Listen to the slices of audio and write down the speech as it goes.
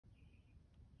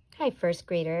Hi, first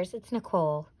graders. It's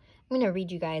Nicole. I'm going to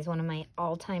read you guys one of my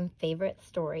all-time favorite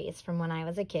stories from when I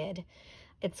was a kid.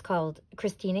 It's called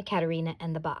Christina, Katerina,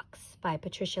 and the Box by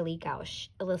Patricia Lee Gausch,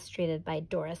 illustrated by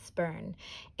Doris Byrne.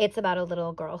 It's about a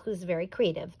little girl who's very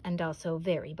creative and also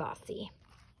very bossy.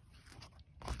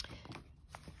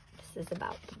 This is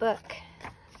about the book.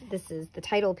 This is the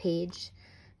title page.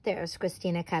 There's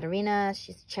Christina, Katerina.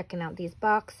 She's checking out these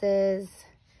boxes.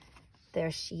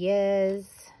 There she is.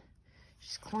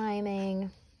 She's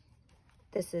climbing.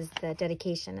 This is the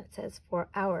dedication. It says, "For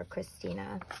our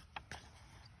Christina."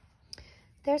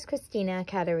 There's Christina,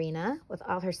 Katerina, with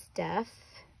all her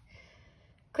stuff.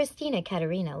 Christina,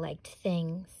 Katerina liked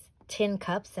things. Tin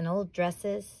cups and old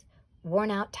dresses,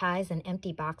 worn-out ties and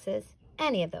empty boxes.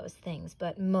 Any of those things,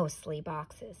 but mostly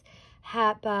boxes.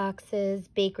 Hat boxes,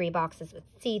 bakery boxes with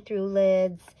see-through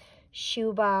lids,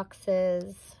 shoe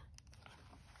boxes.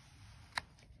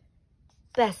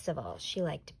 Best of all, she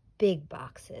liked big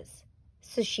boxes.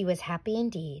 So she was happy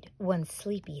indeed one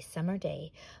sleepy summer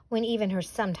day when even her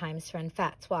sometimes friend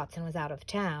Fats Watson was out of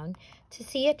town to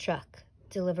see a truck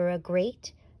deliver a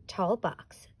great, tall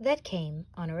box that came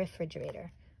on a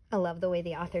refrigerator. I love the way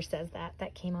the author says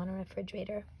that came on a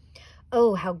refrigerator.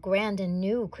 "Oh, how grand and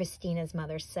new," Christina's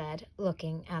mother said,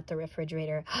 looking at the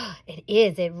refrigerator. "It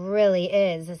is, it really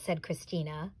is," said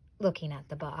Christina, looking at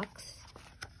the box.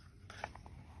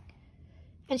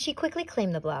 And she quickly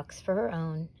claimed the box for her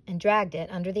own and dragged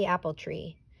it under the apple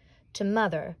tree. To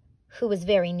Mother, who was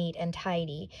very neat and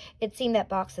tidy, it seemed that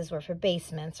boxes were for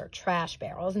basements or trash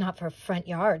barrels, not for front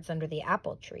yards under the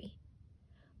apple tree.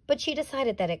 But she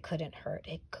decided that it couldn't hurt.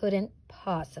 It couldn't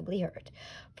possibly hurt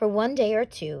for one day or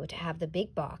two to have the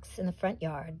big box in the front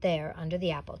yard there under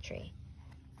the apple tree.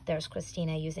 There's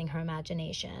Christina using her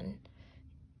imagination.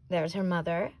 There's her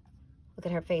mother. Look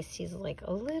at her face. She's like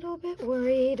a little bit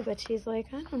worried, but she's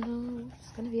like, I don't know,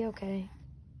 it's going to be okay.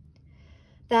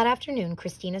 That afternoon,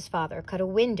 Christina's father cut a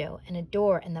window and a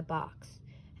door in the box,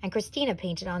 and Christina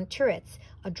painted on turrets,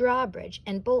 a drawbridge,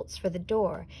 and bolts for the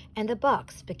door, and the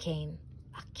box became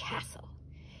a castle.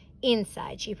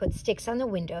 Inside, she put sticks on the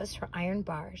windows for iron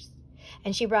bars,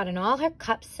 and she brought in all her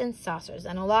cups and saucers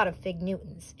and a lot of fig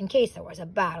Newtons in case there was a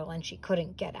battle and she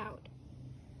couldn't get out.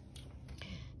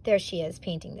 There she is,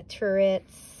 painting the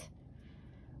turrets.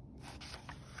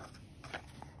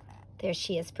 There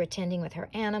she is, pretending with her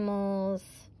animals.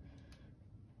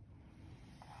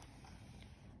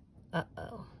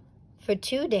 Uh-oh. For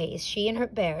 2 days, she and her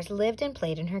bears lived and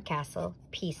played in her castle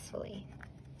peacefully.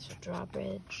 It's a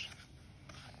drawbridge.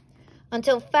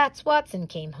 Until Fats Watson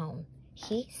came home.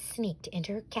 He sneaked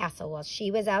into her castle while she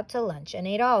was out to lunch and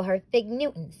ate all her fig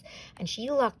Newtons, and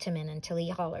she locked him in until he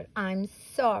hollered, "I'm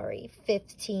sorry,"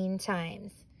 15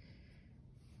 times.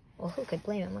 Well, who could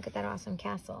blame him? Look at that awesome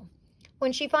castle.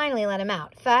 When she finally let him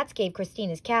out, Fats gave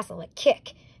Christina's castle a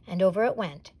kick, and over it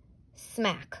went,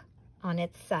 smack on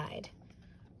its side.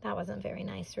 That wasn't very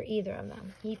nice for either of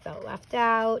them. He felt left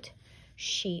out.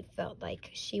 She felt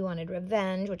like she wanted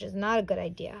revenge, which is not a good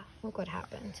idea. Look what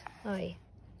happened. Oy.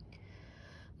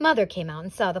 Mother came out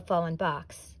and saw the fallen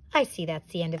box. "I see that's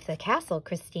the end of the castle,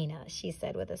 Christina," she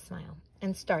said with a smile,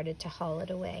 and started to haul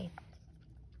it away.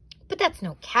 "But that's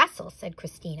no castle," said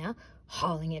Christina,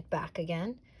 hauling it back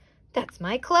again. "That's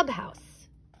my clubhouse,"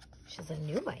 which is a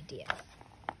new idea.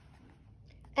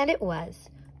 And it was,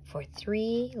 for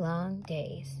 3 long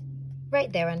days,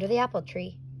 right there under the apple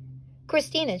tree.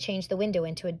 Christina changed the window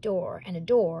into a door and a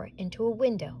door into a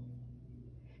window.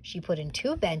 She put in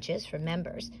 2 benches for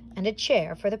members and a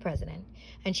chair for the president,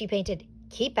 and she painted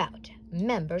 "Keep Out,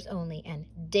 Members Only," and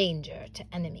 "Danger to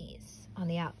Enemies" on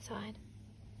the outside.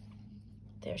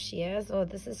 There she is. Oh,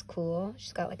 this is cool.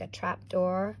 She's got like a trap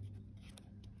door.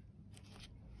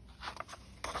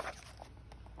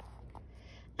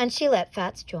 And she let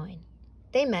Fats join.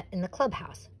 They met in the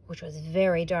clubhouse, which was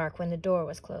very dark when the door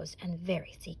was closed and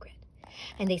very secret.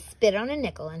 And they spit on a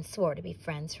nickel and swore to be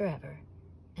friends forever.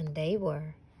 And they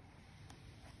were.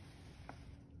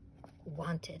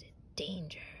 Wanted,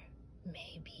 danger,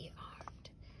 may be armed.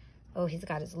 Oh, he's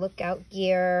got his lookout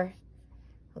gear.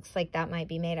 Looks like that might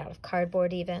be made out of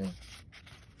cardboard even.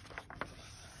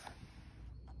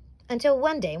 Until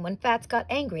one day when Fats got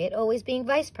angry at always being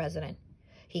vice president.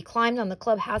 He climbed on the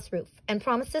clubhouse roof and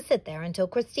promised to sit there until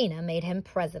Christina made him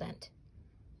president.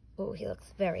 Oh, he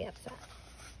looks very upset.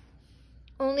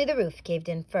 Only the roof caved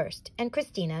in first, and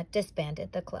Christina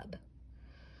disbanded the club.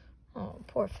 Oh,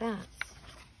 poor Fats.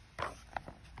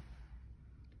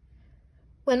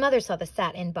 When Mother saw the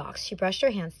satin box, she brushed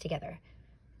her hands together.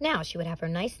 Now she would have her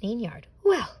nice, neat yard.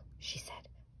 "Well," she said,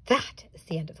 "that is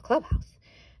the end of the clubhouse."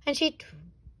 And she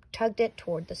tugged it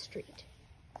toward the street.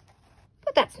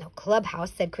 "But that's no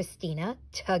clubhouse," said Christina,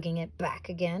 tugging it back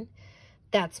again.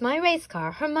 "That's my race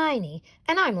car, Hermione,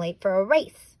 and I'm late for a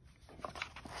race."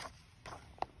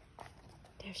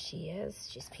 There she is.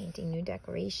 She's painting new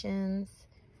decorations.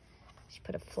 She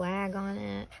put a flag on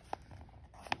it.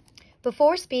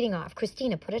 Before speeding off,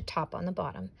 Christina put a top on the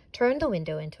bottom, turned the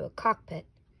window into a cockpit,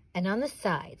 and on the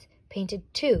sides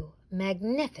painted 2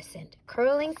 magnificent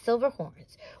curling silver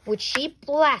horns, which she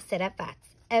blasted at Fats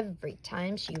every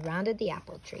time she rounded the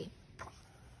apple tree.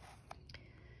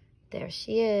 There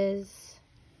she is.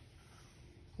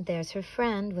 There's her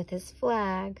friend with his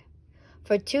flag.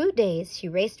 For 2 days, she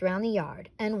raced around the yard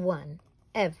and won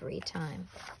every time.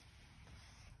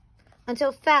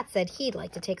 Until Fats said he'd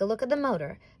like to take a look at the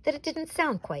motor, that it didn't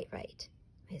sound quite right.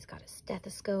 He's got a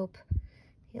stethoscope.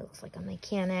 He looks like a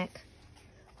mechanic.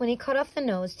 When he cut off the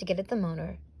nose to get at the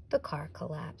motor, the car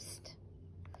collapsed.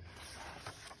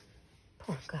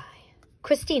 Poor guy.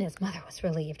 Christina's mother was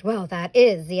relieved. "Well, that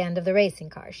is the end of the racing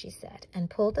car," she said,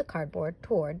 and pulled the cardboard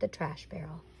toward the trash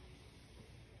barrel.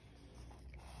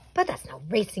 "But that's no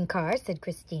racing car," said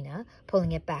Christina,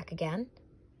 pulling it back again.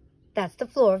 "That's the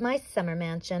floor of my summer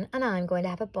mansion, and I'm going to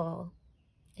have a ball."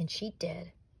 And she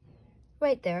did,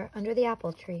 right there under the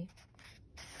apple tree.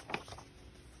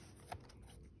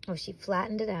 Oh, she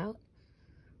flattened it out.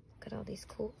 Look at all these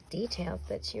cool details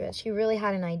that she really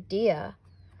had an idea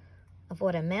of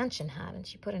what a mansion had, and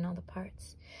she put in all the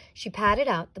parts. She padded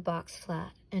out the box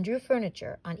flat and drew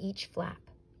furniture on each flap: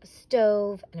 a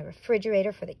stove and a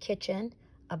refrigerator for the kitchen,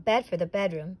 a bed for the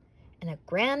bedroom, and a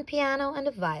grand piano and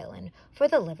a violin for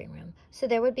the living room, so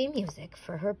there would be music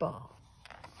for her ball.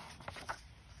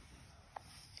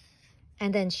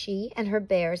 And then she and her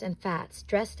bears and Fats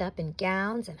dressed up in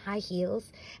gowns and high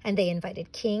heels, and they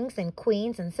invited kings and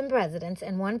queens and some presidents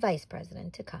and 1 vice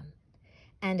president to come.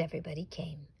 And everybody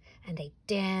came, and they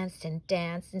danced and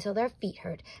danced until their feet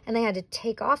hurt, and they had to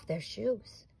take off their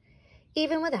shoes.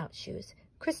 Even without shoes,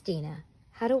 Christina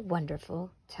had a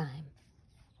wonderful time.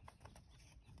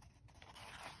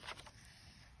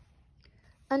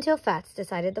 Until Fats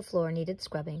decided the floor needed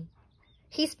scrubbing.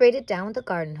 He sprayed it down with a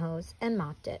garden hose and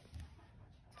mopped it,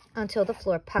 until the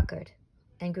floor puckered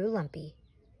and grew lumpy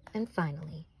and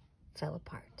finally fell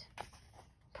apart.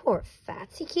 Poor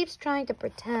Fats. He keeps trying to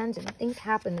pretend, and things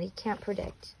happen that he can't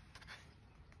predict.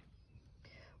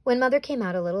 When Mother came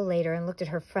out a little later and looked at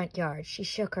her front yard, she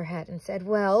shook her head and said,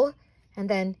 "Well," and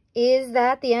then, "Is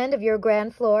that the end of your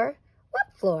grand floor?"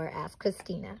 "What floor?" asked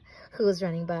Christina, who was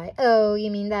running by. "Oh,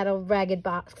 you mean that old ragged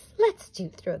box? Let's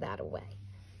throw that away."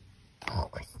 Oh,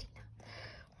 Christina.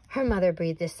 Her mother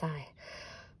breathed a sigh.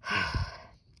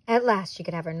 At last she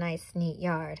could have her nice, neat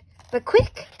yard. "But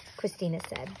quick," Christina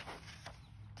said.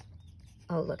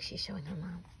 Oh, look, she's showing her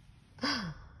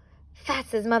mom.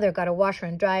 "Fats's mother got a washer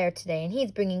and dryer today, and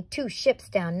he's bringing 2 ships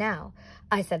down now.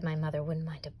 I said my mother wouldn't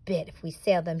mind a bit if we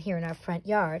sailed them here in our front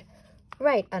yard,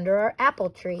 right under our apple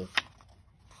tree."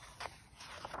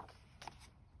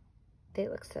 They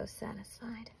look so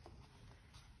satisfied.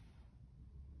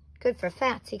 Good for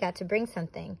Fats, he got to bring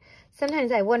something.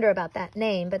 Sometimes I wonder about that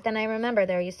name, but then I remember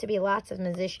there used to be lots of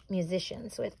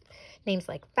musicians with names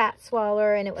like Fat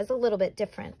Swaller, and it was a little bit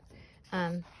different.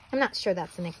 I'm not sure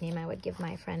that's the nickname I would give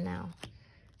my friend now.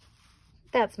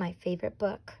 That's my favorite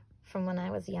book from when I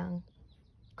was young.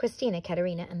 Christina,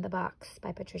 Katerina, and the Box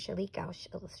by Patricia Lee Gausch,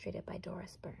 illustrated by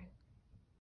Doris Byrne.